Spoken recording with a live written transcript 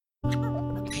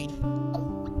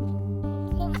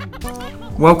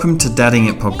Welcome to Dadding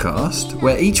It podcast,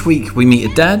 where each week we meet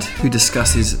a dad who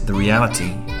discusses the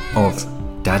reality of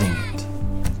dadding it.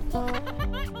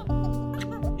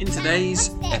 In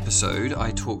today's episode,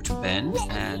 I talk to Ben,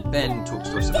 and Ben talks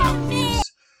to us about his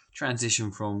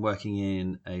transition from working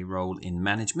in a role in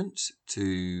management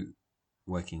to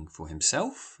working for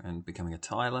himself and becoming a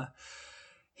tiler.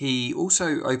 He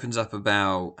also opens up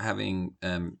about having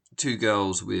two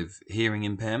girls with hearing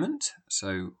impairment,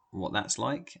 so what that's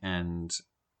like and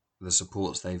the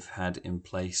supports they've had in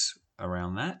place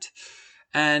around that.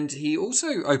 And he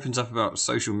also opens up about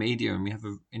social media, and we have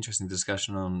an interesting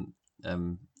discussion on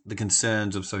the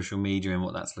concerns of social media and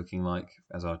what that's looking like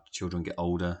as our children get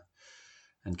older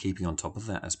and keeping on top of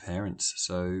that as parents.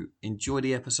 So enjoy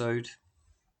the episode.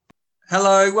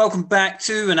 Hello, welcome back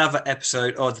to another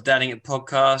episode of the Dadding It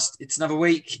podcast. It's another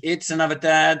week, it's another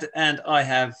dad, and I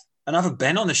have another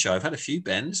Ben on the show. I've had a few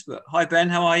Bens, but hi Ben,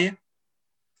 how are you?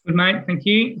 Good, mate. Thank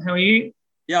you. How are you?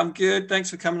 Yeah, I'm good. Thanks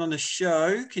for coming on the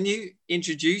show. Can you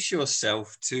introduce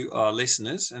yourself to our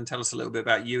listeners and tell us a little bit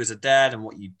about you as a dad and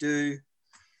what you do?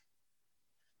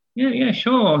 Yeah,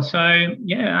 sure. So,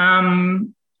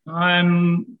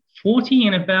 I'm 40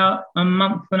 in about a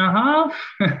month and a half.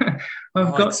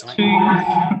 I've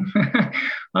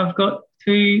got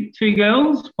two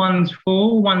girls. One's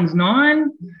 4, one's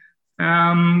 9.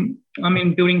 I'm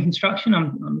in building construction.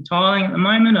 I'm tiling at the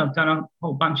moment. I've done a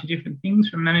whole bunch of different things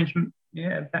from management,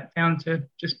 back down to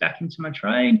just back into my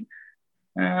trade.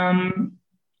 I don't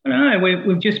know.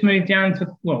 We've just moved down to,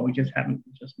 well, we just haven't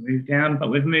just moved down, but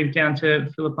we've moved down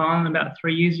to Phillip Island about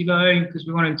 3 years ago because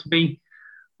we wanted to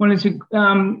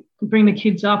bring the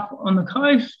kids up on the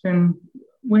coast, and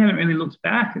we haven't really looked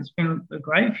back. It's been a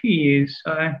great few years.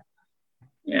 So,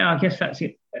 yeah, I guess that's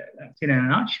it. That's it in a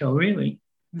nutshell, really.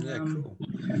 Yeah, cool.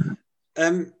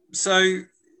 So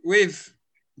with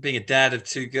being a dad of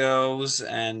two girls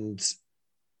and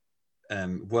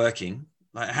working,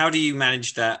 like, how do you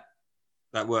manage that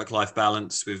work-life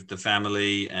balance with the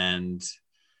family and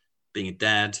being a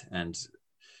dad and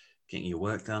getting your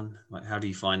work done? Like, how do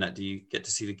you find that? Do you get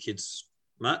to see the kids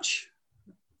much?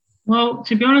 Well,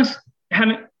 to be honest,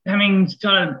 having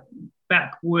started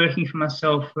back working for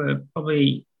myself for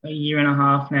probably a year and a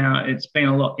half now, it's been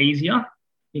a lot easier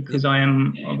because I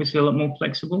am obviously a lot more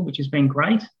flexible, which has been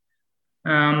great.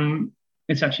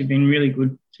 It's actually been really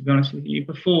good, to be honest with you.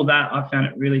 Before that, I found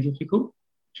it really difficult,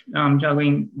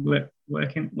 juggling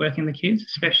working the kids,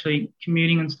 especially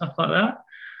commuting and stuff like that.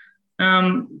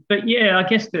 But yeah, I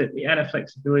guess the added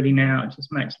flexibility now, it just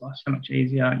makes life so much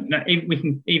easier. We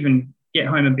can even get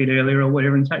home a bit earlier or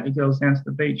whatever and take the girls down to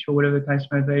the beach or whatever the case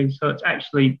may be. So it's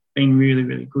actually been really,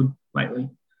 really good lately,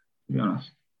 to be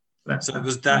honest. So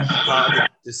was that part of the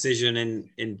decision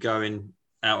in going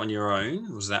out on your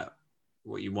own? Was that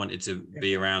what you wanted to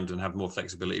be around and have more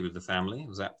flexibility with the family?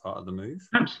 Was that part of the move?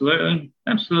 Absolutely.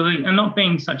 And not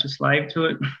being such a slave to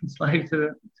it, slave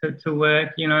to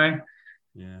work,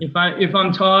 Yeah. If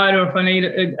I'm tired or if I need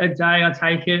a day, I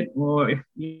take it. Or if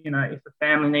the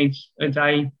family needs a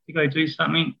day to go do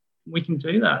something, we can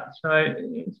do that. So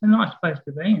it's a nice place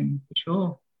to be in, for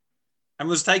sure. And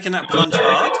was taking that plunge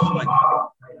hard?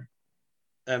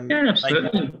 Yeah,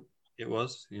 absolutely. It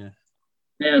was, yeah.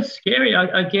 Yeah, it's scary,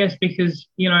 I guess, because,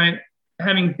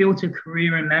 having built a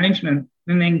career in management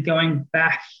and then going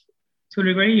back to a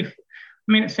degree,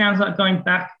 it sounds like going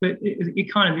back, but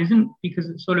it kind of isn't, because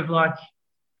it's sort of like,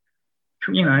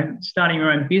 starting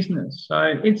your own business. So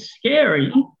it's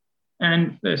scary.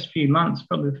 And first few months,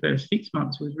 probably the first 6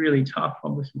 months, was really tough.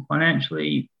 Obviously,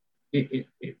 financially,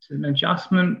 it's an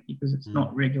adjustment because it's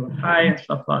not regular pay and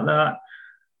stuff like that.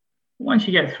 Once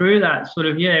you get through that,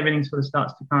 everything sort of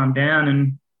starts to calm down,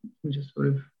 and you just sort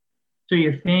of do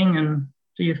your thing and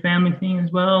do your family thing as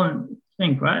well. And it's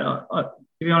been great. To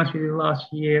be honest with you, the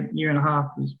last year and a half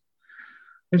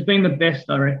has been the best,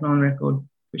 I reckon, on record,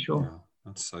 for sure. Yeah,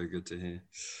 that's so good to hear.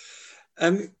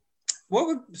 What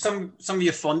would some of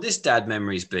your fondest dad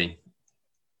memories be?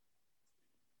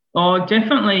 Oh,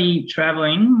 definitely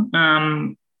traveling.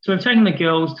 So we've taken the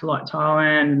girls to like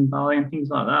Thailand and Bali and things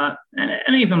like that,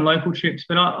 and even local trips.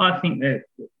 But I think that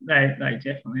they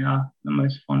definitely are the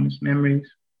most fondest memories.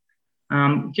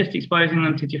 Just exposing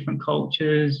them to different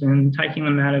cultures and taking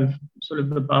them out of sort of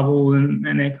the bubble and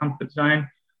their comfort zone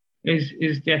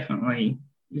is definitely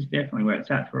where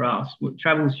it's at for us.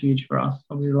 Travel's huge for us.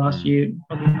 Obviously, last year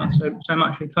probably not so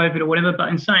much with COVID or whatever. But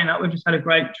in saying that, we've just had a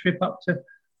great trip up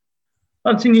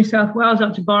to New South Wales,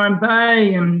 up to Byron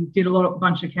Bay, and did a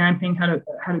bunch of camping. Had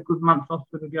a good month off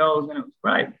with the girls, and it was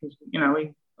great because we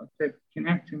got to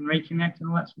connect and reconnect and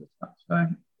all that sort of stuff. So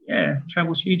yeah,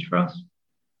 travel's huge for us.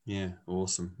 Yeah,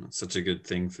 awesome. That's such a good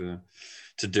thing to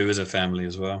do as a family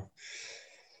as well.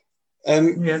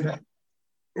 Yeah.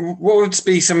 What would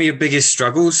be some of your biggest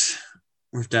struggles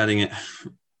with dadding it?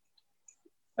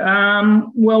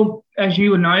 Well, as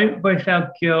you would know, both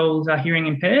our girls are hearing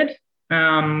impaired.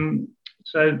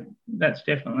 So that's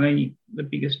definitely the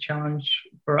biggest challenge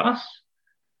for us.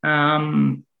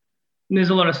 There's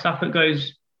a lot of stuff that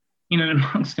goes in and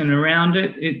amongst and around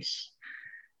it.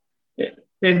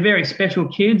 They're very special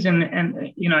kids,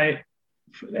 and you know,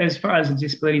 as far as the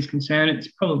disability is concerned, it's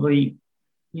probably,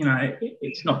 you know,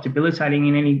 it's not debilitating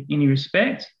in any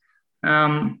respect.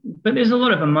 But there's a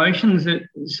lot of emotions that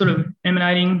sort of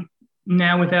emanating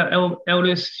now with our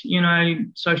eldest. You know,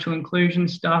 social inclusion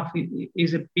stuff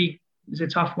is a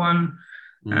tough one.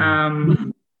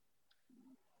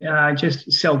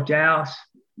 Just self-doubt.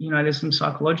 You know, there's some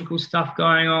psychological stuff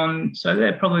going on. So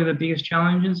they're probably the biggest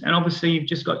challenges. And obviously you've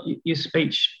just got your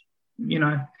speech, you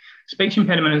know, speech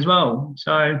impediment as well.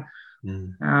 So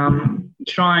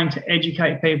trying to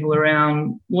educate people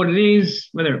around what it is,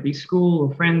 whether it be school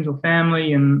or friends or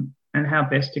family, and how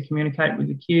best to communicate with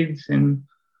the kids, and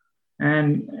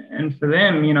for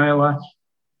them, you know, like,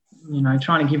 you know,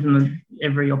 trying to give them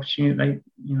every opportunity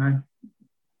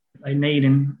they need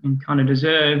and kind of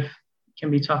deserve can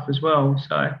be tough as well.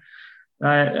 So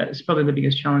it's probably the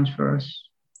biggest challenge for us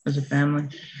as a family.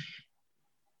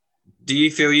 Do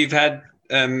you feel you've had,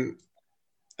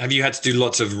 have you had to do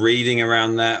lots of reading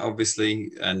around that,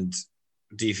 obviously? And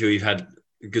do you feel you've had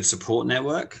a good support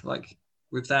network, like,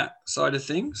 with that side of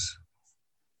things?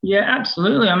 Yeah,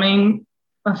 absolutely. I mean,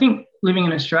 I think living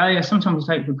in Australia, sometimes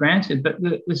we take for granted, but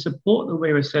the support that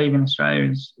we receive in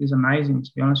Australia is amazing,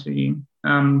 to be honest with you,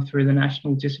 through the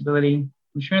National Disability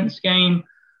Insurance Scheme.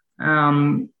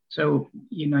 So,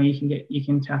 you know, you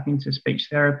can tap into speech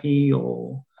therapy,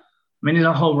 or, I mean, there's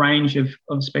a whole range of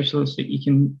specialists that you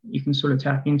can sort of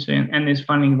tap into, and there's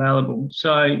funding available.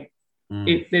 So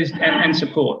there's and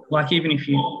support. Like, even if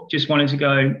you just wanted to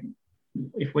go,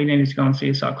 if we needed to go and see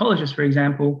a psychologist, for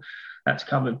example, that's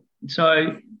covered.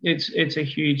 So it's a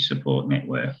huge support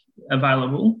network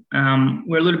available.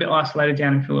 We're a little bit isolated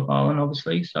down in Phillip Island,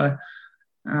 obviously, so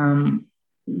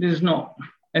there's not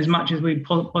as much as we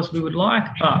possibly would like.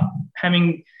 But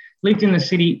having lived in the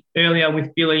city earlier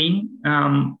with Billy,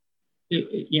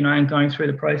 you know, and going through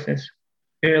the process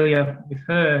earlier with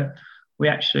her, we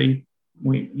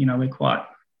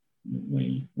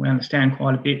understand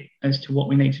quite a bit as to what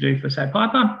we need to do for, say,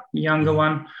 Piper, the younger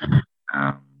one.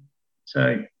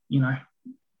 So, you know,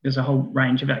 there's a whole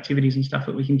range of activities and stuff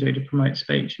that we can do to promote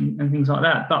speech and things like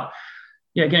that. But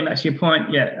yeah, getting back to your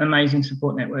point, yeah, amazing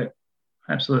support network,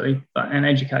 absolutely. And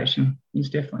education is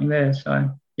definitely there. So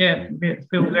yeah, I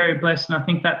feel very blessed, and I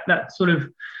think that sort of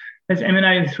has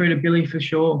emanated through to Billy for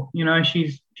sure. You know,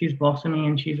 she's blossoming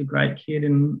and she's a great kid,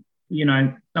 and, you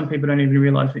know, some people don't even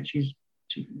realise that she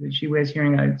wears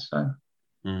hearing aids. So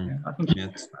yeah, I think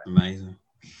it's amazing.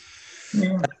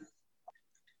 Yeah.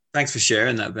 Thanks for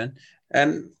sharing that, Ben.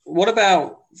 What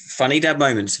about funny dad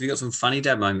moments? Have you got some funny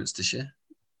dad moments to share?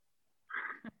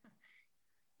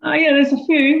 Oh yeah, there's a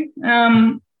few.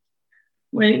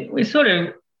 We're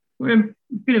a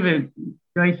bit of a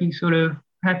jokey sort of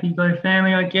happy-go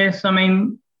family, I guess. I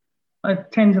mean, I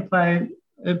tend to play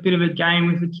a bit of a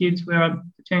game with the kids where I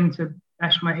pretend to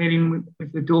bash my head in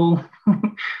with the door,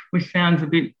 which sounds a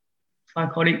bit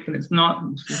psychotic, but it's not.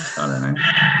 It's just, I don't know,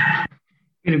 a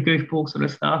bit of goofball sort of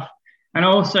stuff. And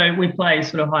also we play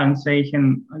sort of hide and seek,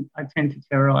 and I tend to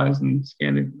terrorise and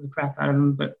scare the crap out of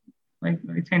them, but they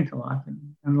tend to like it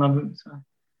and love it. So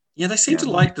yeah, they seem to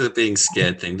like the being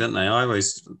scared thing, don't they? I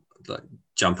always like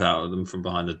jump out of them from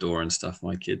behind the door and stuff,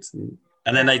 my kids, and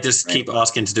then they just keep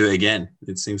asking to do it again.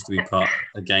 It seems to be part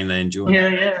of a game they enjoy.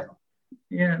 Yeah,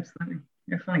 absolutely.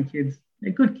 They're funny kids.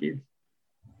 They're good kids.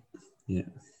 Yeah.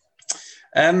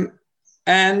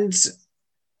 And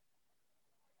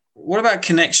what about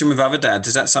connection with other dads?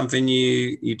 Is that something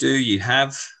you do, you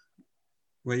have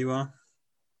where you are?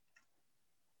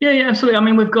 Yeah, absolutely. I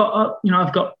mean, we've got,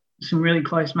 I've got some really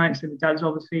close mates that are dads,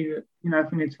 obviously, that, you know,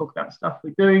 if we need to talk about stuff,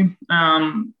 we do.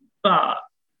 But,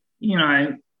 you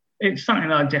know, it's something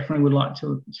that I definitely would like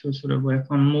to sort of work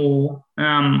on more.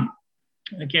 I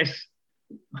guess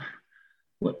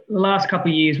the last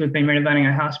couple of years we've been renovating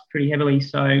our house pretty heavily,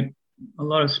 so a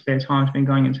lot of spare time has been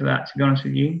going into that, to be honest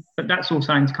with you. But that's all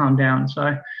starting to calm down.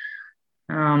 So,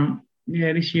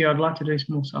 this year I'd like to do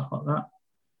some more stuff like that.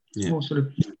 Yeah. More sort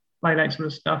of play that sort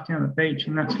of stuff down at the beach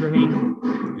and that sort of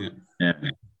thing. Yeah,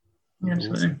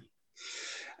 absolutely.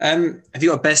 Have you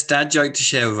got a best dad joke to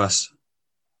share with us?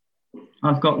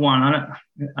 I've got one. I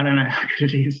don't know how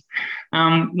good it is.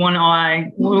 One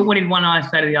eye. What did one eye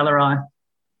say to the other eye?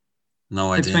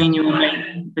 No idea.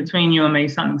 Between you and me,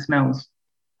 something smells.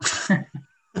 That's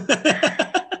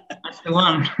the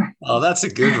one. Oh, that's a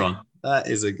good one. That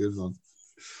is a good one.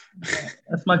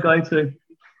 That's my go-to.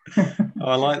 Oh,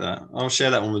 I like that. I'll share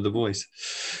that one with the boys.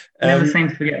 Never seem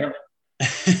to forget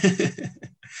that.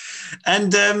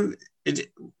 And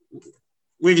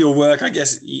with your work, I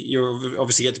guess you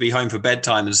obviously get to be home for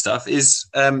bedtime and stuff. Is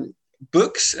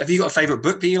books? Have you got a favourite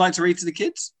book that you like to read to the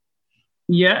kids?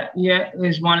 Yeah.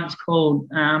 There's one. It's called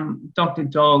Dr.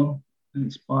 Dog. And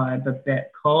it's by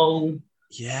Babette Cole.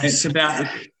 Yes. It's about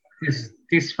this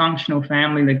dysfunctional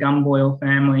family, the Gumboyle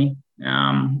family.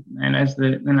 And as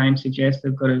the name suggests,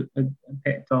 they've got a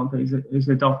pet dog who's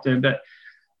a doctor. But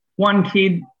one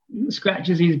kid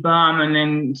scratches his bum and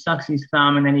then sucks his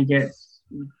thumb, and then he gets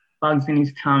bugs in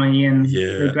his tummy. And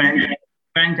the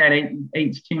granddad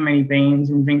eats too many beans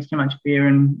and drinks too much beer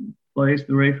and blows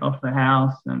the roof off the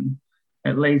house. And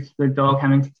it leads to the dog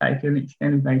having to take an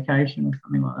extended vacation or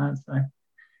something like that. So,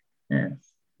 yeah,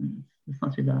 it's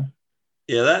not too bad.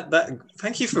 Yeah, that.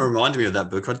 Thank you for reminding me of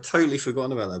that book. I'd totally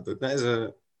forgotten about that book.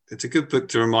 It's a good book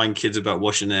to remind kids about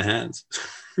washing their hands.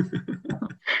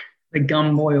 The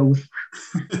Gumboyles.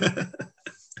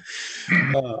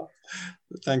 Oh,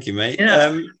 thank you, mate.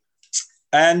 Yeah.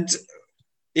 And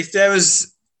if there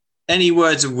was any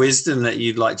words of wisdom that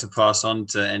you'd like to pass on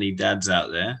to any dads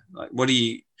out there, like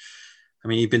I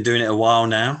mean, you've been doing it a while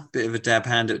now, bit of a dab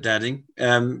hand at dadding.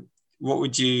 What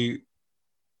would you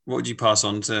pass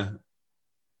on to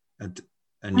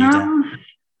a new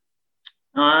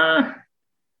dad?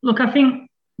 Look, I think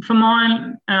for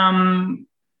mine,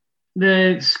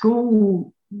 the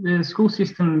school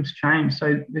system's changed.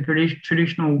 So the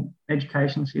traditional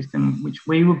education system, which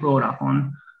we were brought up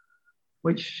on,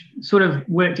 which sort of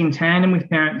worked in tandem with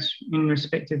parents in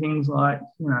respect to things like,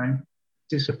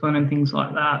 discipline and things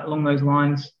like that, along those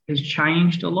lines, has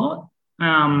changed a lot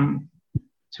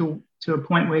to a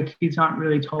point where kids aren't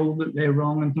really told that they're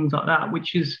wrong and things like that,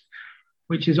 which is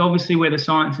obviously where the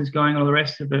science is going and all the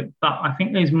rest of it. But I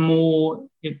think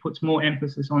it puts more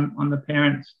emphasis on the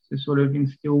parents to sort of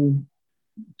instill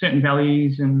certain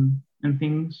values and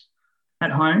things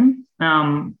at home.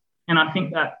 And I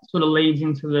think that sort of leads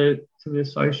into the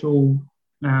social,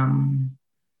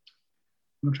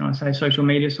 I'm trying to say social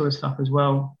media sort of stuff as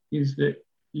well, is that,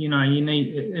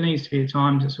 it needs to be a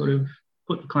time to sort of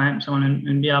put the clamps on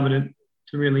and be able to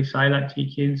really say that to your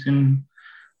kids and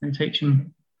teach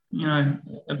them,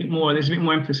 a bit more. There's a bit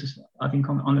more emphasis, I think,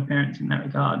 on the parents in that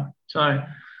regard. So I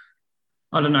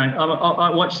don't know.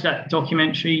 I watched that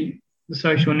documentary, The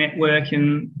Social Network,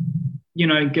 and,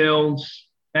 girls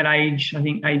at age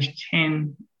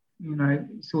 10,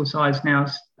 suicide's now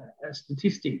a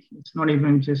statistic. It's not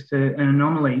even just an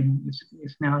anomaly.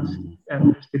 It's now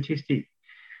a statistic.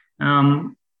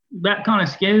 That kind of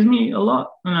scares me a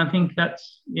lot. And I think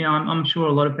that's, I'm sure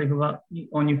a lot of people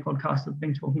on your podcast have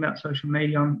been talking about social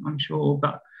media, I'm sure.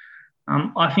 But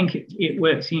I think it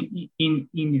works in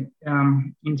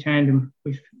tandem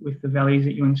with the values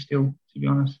that you instill, to be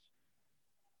honest.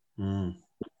 Yeah,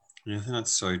 I think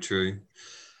that's so true.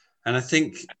 And I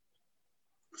think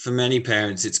for many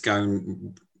parents, it's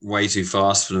going way too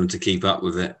fast for them to keep up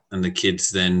with it. And the kids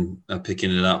then are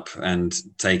picking it up and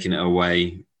taking it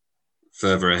away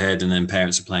further ahead. And then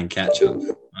parents are playing catch up.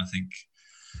 I think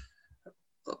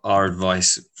our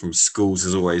advice from schools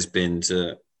has always been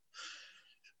to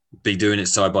be doing it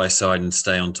side by side and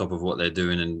stay on top of what they're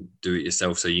doing and do it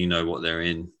yourself so you know what they're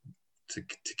in to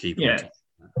keep on top.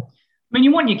 I mean,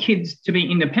 you want your kids to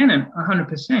be independent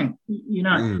 100%. You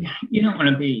don't want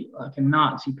to be like a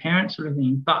Nazi parent sort of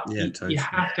thing, but you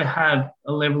have to have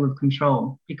a level of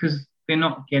control because they're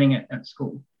not getting it at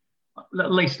school. At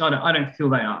least I don't feel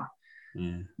they are.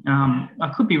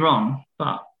 I could be wrong,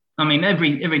 but I mean,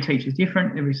 every teacher's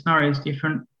different, every scenario is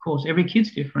different. Of course, every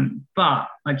kid's different, but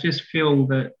I just feel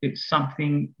that it's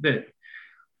something that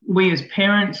we as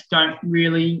parents don't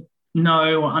really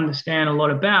know or understand a lot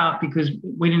about because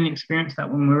we didn't experience that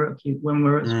when we were at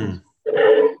school.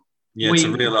 Yeah, it's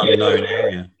a real unknown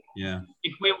area. Yeah.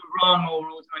 If we were wrong or we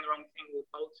were doing the wrong thing, we were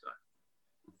told so.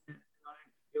 And I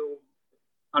don't feel,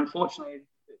 unfortunately,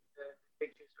 the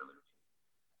teachers are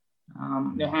a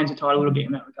little bit, their hands are tied a little bit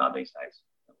in that regard these days.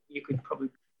 You could probably,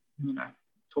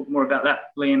 talk more about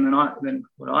that, Liam, than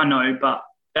what I know, but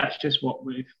that's just what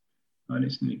we've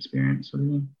noticed and experienced sort of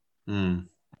thing.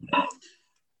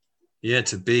 Yeah,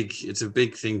 it's a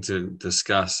big thing to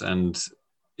discuss, and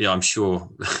I'm sure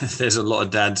there's a lot of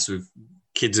dads with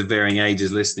kids of varying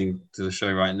ages listening to the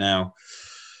show right now,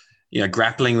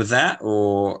 grappling with that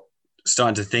or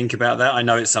starting to think about that. I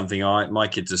know it's something my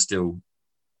kids are still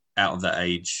out of that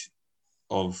age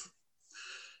of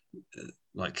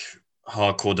like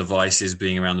hardcore devices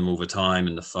being around them all the time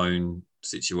and the phone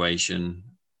situation.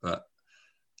 But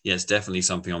yeah, it's definitely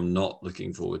something I'm not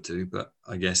looking forward to, but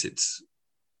I guess it's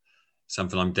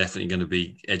something I'm definitely going to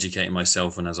be educating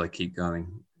myself on as I keep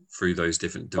going through those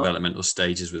different developmental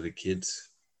stages with the kids.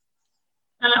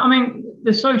 And I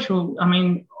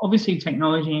mean, obviously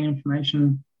technology and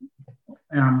information,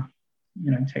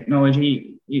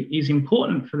 technology is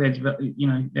important for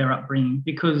their upbringing,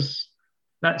 because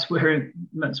that's where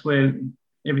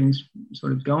everything's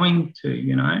sort of going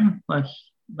to, like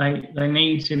they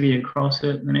need to be across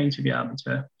it. They need to be able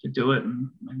to do it and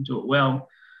do it well.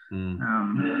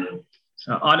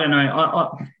 So I don't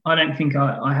know. I don't think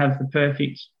I have the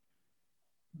perfect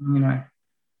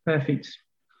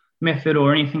method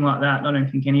or anything like that. I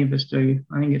don't think any of us do.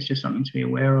 I think it's just something to be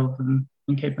aware of and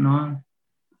keep an eye on.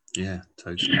 Yeah,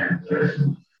 totally.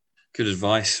 Good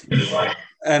advice.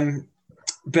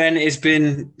 Ben, it's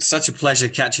been such a pleasure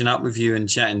catching up with you and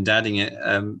chatting dadding it.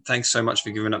 Thanks so much for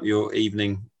giving up your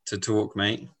evening to talk,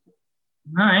 mate.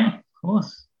 No, of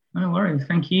course. No worries.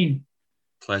 Thank you.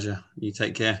 Pleasure. You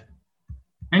take care.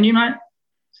 And you, mate.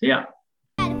 See ya.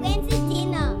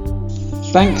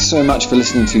 Thanks so much for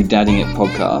listening to Dadding It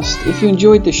podcast. If you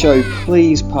enjoyed the show,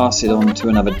 please pass it on to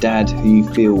another dad who you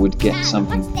feel would get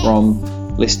something from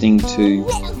listening to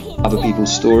other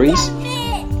people's stories.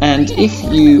 And if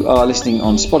you are listening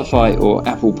on Spotify or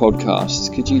Apple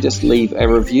Podcasts, could you just leave a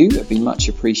review? That'd be much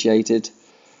appreciated.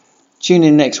 Tune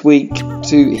in next week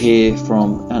to hear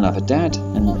from another dad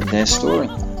and their story.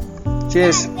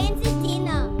 Cheers.